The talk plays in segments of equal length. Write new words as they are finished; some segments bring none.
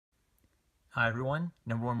Hi everyone,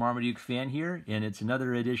 number one Marmaduke fan here, and it's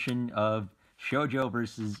another edition of Shoujo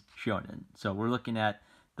versus Shonen. So we're looking at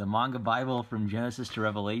the manga Bible from Genesis to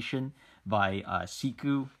Revelation by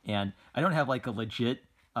Siku, and I don't have like a legit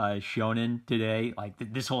Shonen today. Like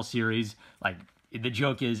this whole series, like the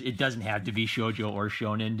joke is it doesn't have to be Shoujo or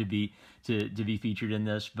Shonen to be featured in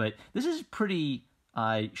this, but this is pretty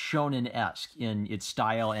Shonen-esque in its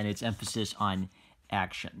style and its emphasis on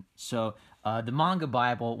action. So the manga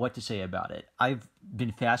Bible, what to say about it? I've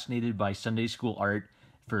been fascinated by Sunday school art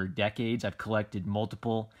for decades. I've collected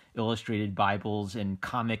multiple illustrated Bibles and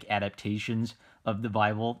comic adaptations of the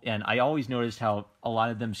Bible, and I always noticed how a lot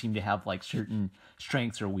of them seem to have like certain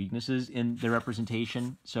strengths or weaknesses in their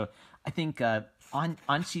representation. So I think on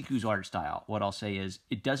Siku's art style, what I'll say is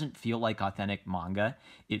it doesn't feel like authentic manga.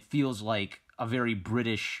 It feels like a very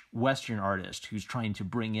British Western artist who's trying to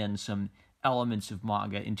bring in some elements of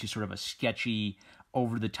manga into sort of a sketchy,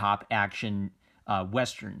 over-the-top action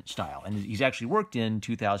Western style. And he's actually worked in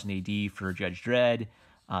 2000 AD for Judge Dredd,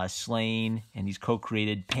 Slain, and he's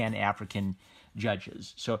co-created Pan-African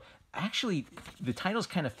Judges. So actually, the title's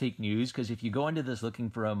kind of fake news, because if you go into this looking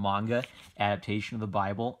for a manga adaptation of the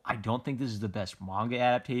Bible, I don't think this is the best manga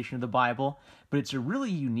adaptation of the Bible, but it's a really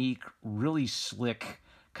unique, really slick,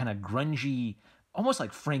 kind of grungy, almost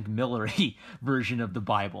like Frank Miller-y version of the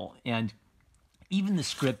Bible. And even the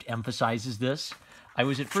script emphasizes this. I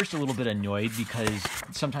was at first a little bit annoyed because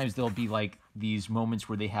sometimes there'll be like these moments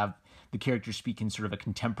where they have the characters speak in sort of a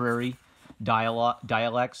contemporary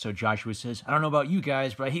dialect. So Joshua says, "I don't know about you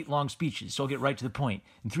guys, but I hate long speeches, so I'll get right to the point.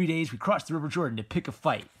 In 3 days, we crossed the River Jordan to pick a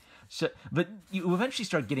fight." So, but you eventually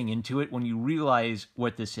start getting into it when you realize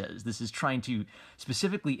what this is. This is trying to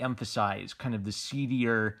specifically emphasize kind of the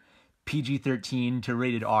seedier PG-13 to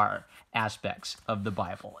rated R aspects of the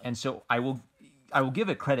Bible. And so I will give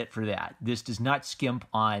it credit for that. This does not skimp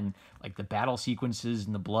on like the battle sequences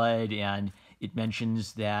and the blood, and it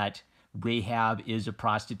mentions that Rahab is a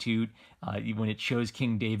prostitute. When it shows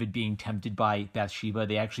King David being tempted by Bathsheba,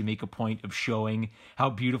 they actually make a point of showing how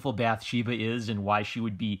beautiful Bathsheba is and why she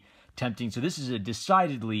would be tempting. So this is a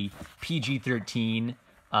decidedly PG-13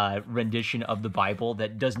 rendition of the Bible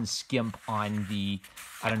that doesn't skimp on the,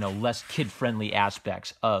 I don't know, less kid-friendly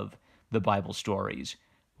aspects of the Bible stories.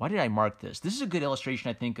 Why did I mark this? This is a good illustration,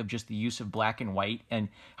 I think, of just the use of black and white and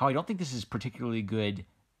how I don't think this is particularly good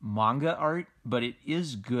manga art, but it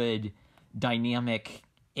is good dynamic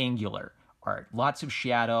angular art. Lots of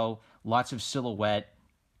shadow, lots of silhouette,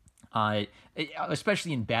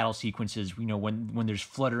 especially in battle sequences, you know, when there's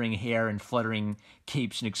fluttering hair and fluttering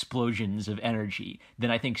capes and explosions of energy, then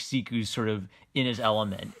I think Siku's sort of in his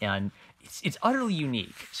element, and it's utterly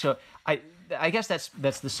unique. So I guess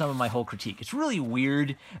that's the sum of my whole critique. It's really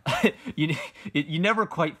weird. You never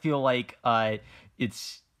quite feel like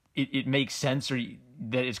it makes sense or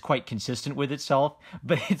that it's quite consistent with itself,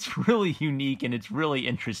 but it's really unique and it's really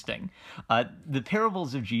interesting. The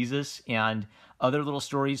parables of Jesus and other little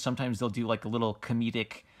stories, sometimes they'll do like a little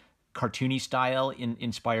comedic, cartoony style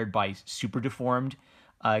inspired by super deformed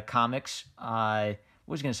comics. What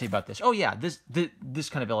was I going to say about this? Oh yeah, this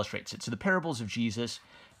kind of illustrates it. So the parables of Jesus,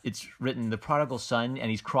 it's written the prodigal son, and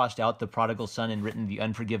he's crossed out the prodigal son and written the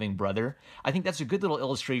unforgiving brother. I think that's a good little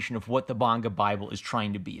illustration of what the manga Bible is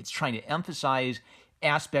trying to be. It's trying to emphasize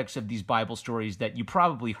aspects of these Bible stories that you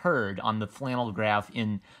probably heard on the flannel graph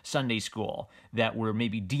in Sunday school that were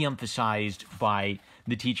maybe de-emphasized by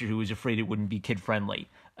the teacher who was afraid it wouldn't be kid-friendly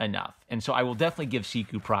enough. And so I will definitely give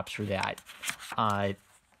Siku props for that.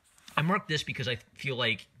 I marked this because I feel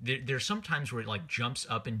like there's some times where it like jumps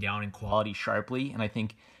up and down in quality sharply, and I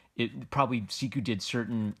think it probably Siku did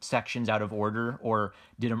certain sections out of order or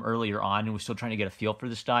did them earlier on and was still trying to get a feel for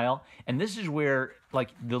the style. And this is where like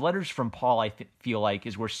the letters from Paul, I feel like,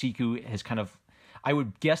 is where Siku has kind of, I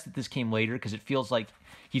would guess that this came later because it feels like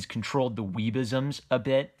he's controlled the weebisms a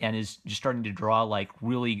bit and is just starting to draw like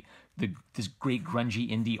really this great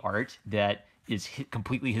grungy indie art that is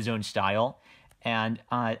completely his own style. And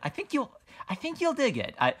I think you'll dig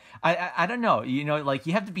it. I don't know. You know, like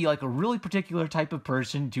you have to be like a really particular type of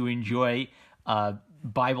person to enjoy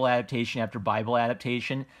Bible adaptation after Bible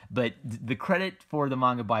adaptation. But the credit for the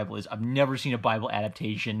manga Bible is I've never seen a Bible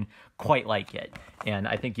adaptation quite like it, and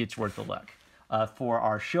I think it's worth a look. For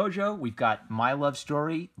our shoujo, we've got My Love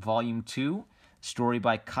Story, Volume 2, story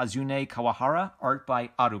by Kazune Kawahara, art by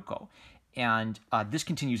Aruko. And this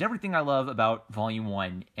continues everything I love about Volume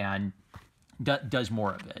 1, and does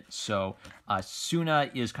more of it. So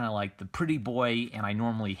Suna is kind of like the pretty boy, and I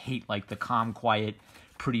normally hate like the calm, quiet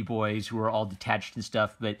pretty boys who are all detached and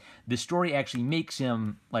stuff, but the story actually makes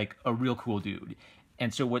him like a real cool dude.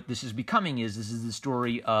 And so what this is becoming is this is the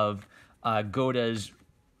story of Goda's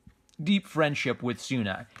deep friendship with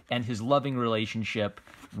Suna and his loving relationship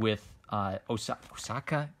with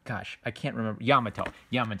Osaka? Gosh, I can't remember.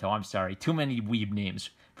 Yamato, I'm sorry. Too many weeb names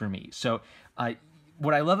for me. So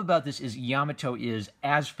what I love about this is Yamato is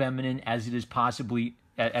as feminine as it is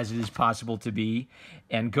possible to be,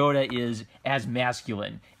 and Goda is as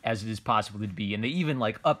masculine as it is possible to be, and they even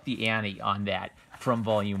like up the ante on that from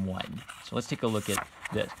Volume 1. So let's take a look at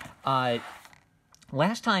this.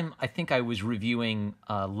 Last time, I think I was reviewing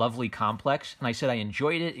Lovely Complex, and I said I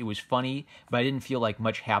enjoyed it, it was funny, but I didn't feel like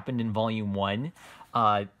much happened in Volume 1.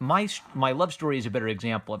 My love story is a better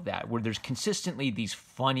example of that, where there's consistently these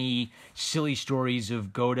funny, silly stories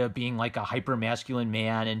of Goda being like a hyper-masculine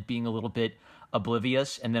man and being a little bit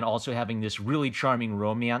oblivious, and then also having this really charming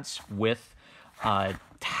romance with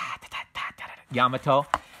Yamato.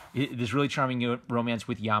 This really charming romance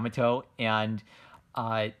with Yamato, and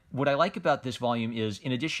what I like about this volume is,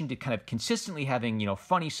 in addition to kind of consistently having,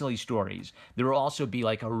 funny, silly stories, there will also be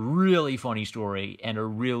like a really funny story and a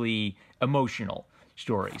really emotional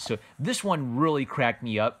story. So this one really cracked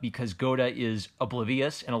me up because Goda is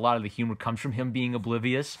oblivious, and a lot of the humor comes from him being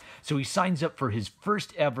oblivious. So he signs up for his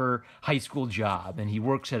first ever high school job, and he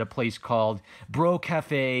works at a place called Bro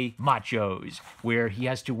Cafe Machos, where he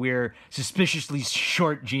has to wear suspiciously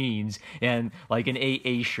short jeans and like an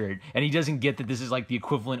AA shirt. And he doesn't get that this is like the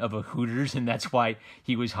equivalent of a Hooters, and that's why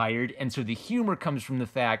he was hired. And so the humor comes from the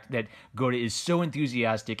fact that Goda is so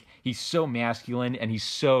enthusiastic, he's so masculine, and he's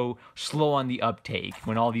so slow on the uptake.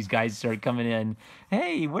 When all these guys start coming in,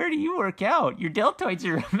 hey, where do you work out? Your deltoids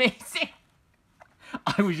are amazing.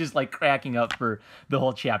 I was just like cracking up for the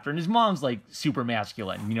whole chapter. And his mom's like super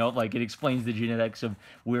masculine, like it explains the genetics of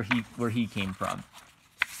where he came from.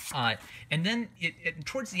 And then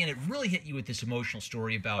towards the end, it really hit you with this emotional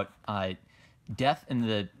story about death and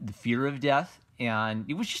the fear of death. And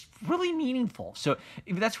it was just really meaningful. So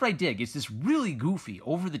that's what I dig. It's this really goofy,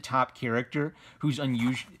 over-the-top character who's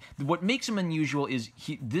unusual. What makes him unusual is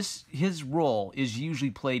his role is usually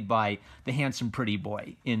played by the handsome pretty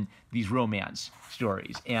boy in these romance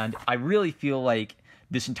stories. And I really feel like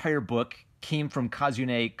this entire book came from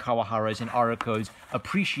Kazune Kawahara's and Aruko's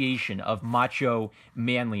appreciation of macho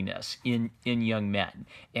manliness in young men.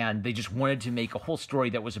 And they just wanted to make a whole story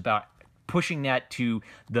that was about pushing that to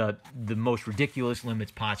the most ridiculous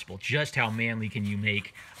limits possible. Just how manly can you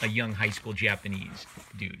make a young high school Japanese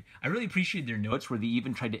dude? I really appreciated their notes where they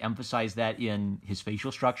even tried to emphasize that in his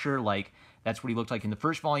facial structure. Like, that's what he looked like in the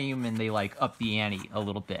first volume, and they like up the ante a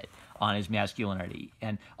little bit on his masculinity.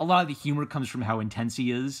 And a lot of the humor comes from how intense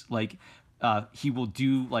he is. Like, he will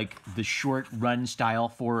do like the short run style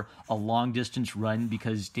for a long distance run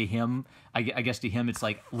because to him, I guess to him, it's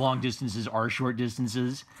like long distances are short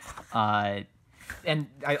distances. And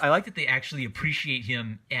I like that they actually appreciate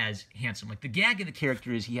him as handsome. Like the gag of the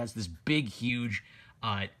character is he has this big, huge,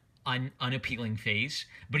 unappealing face,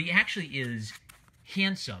 but he actually is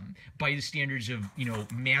handsome by the standards of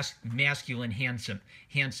masculine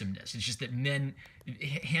handsomeness. It's just that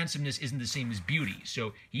handsomeness isn't the same as beauty.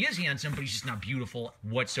 So he is handsome, but he's just not beautiful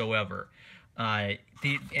whatsoever.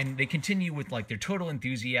 They continue with like their total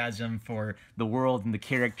enthusiasm for the world and the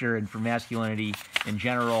character and for masculinity in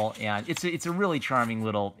general, and it's a really charming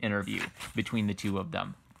little interview between the two of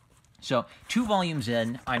them. So 2 volumes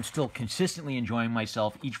in, I'm still consistently enjoying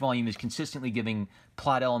myself. Each volume is consistently giving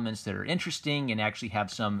plot elements that are interesting and actually have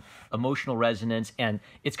some emotional resonance, and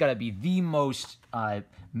it's got to be the most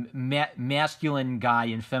masculine guy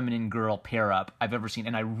and feminine girl pair up I've ever seen,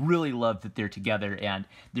 and I really love that they're together and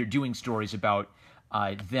they're doing stories about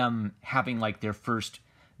them having like their first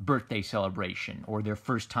birthday celebration or their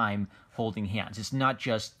first time holding hands. It's not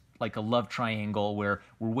just like a love triangle where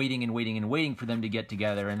we're waiting and waiting and waiting for them to get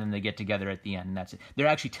together, and then they get together at the end, and that's it. They're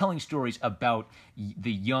actually telling stories about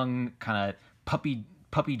the young kind of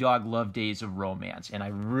puppy dog love days of romance, and I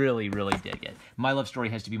really, really dig it. My love story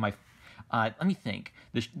has to be my let me think.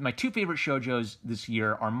 My 2 favorite shoujos this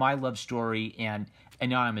year are My Love Story and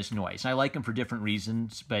Anonymous Noise. And I like them for different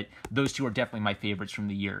reasons, but those 2 are definitely my favorites from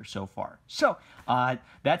the year so far. So,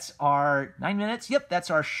 that's our 9 minutes. Yep, that's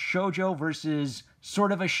our shoujo versus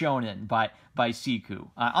sort of a shonen by Siku.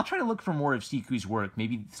 I'll try to look for more of Siku's work,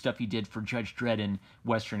 maybe stuff he did for Judge Dredd in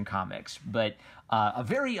Western comics. But a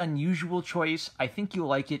very unusual choice. I think you'll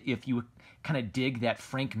like it if you kind of dig that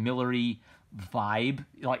Frank Miller-y vibe.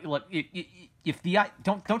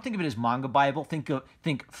 Don't think of it as manga Bible.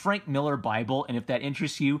 Think Frank Miller Bible, and if that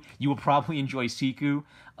interests you, you will probably enjoy Siku.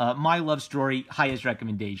 My Love Story, highest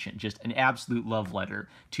recommendation. Just an absolute love letter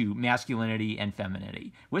to masculinity and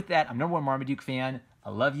femininity. With that, I'm #1 Marmaduke fan. I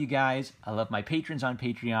love you guys. I love my patrons on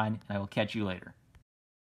Patreon, and I will catch you later.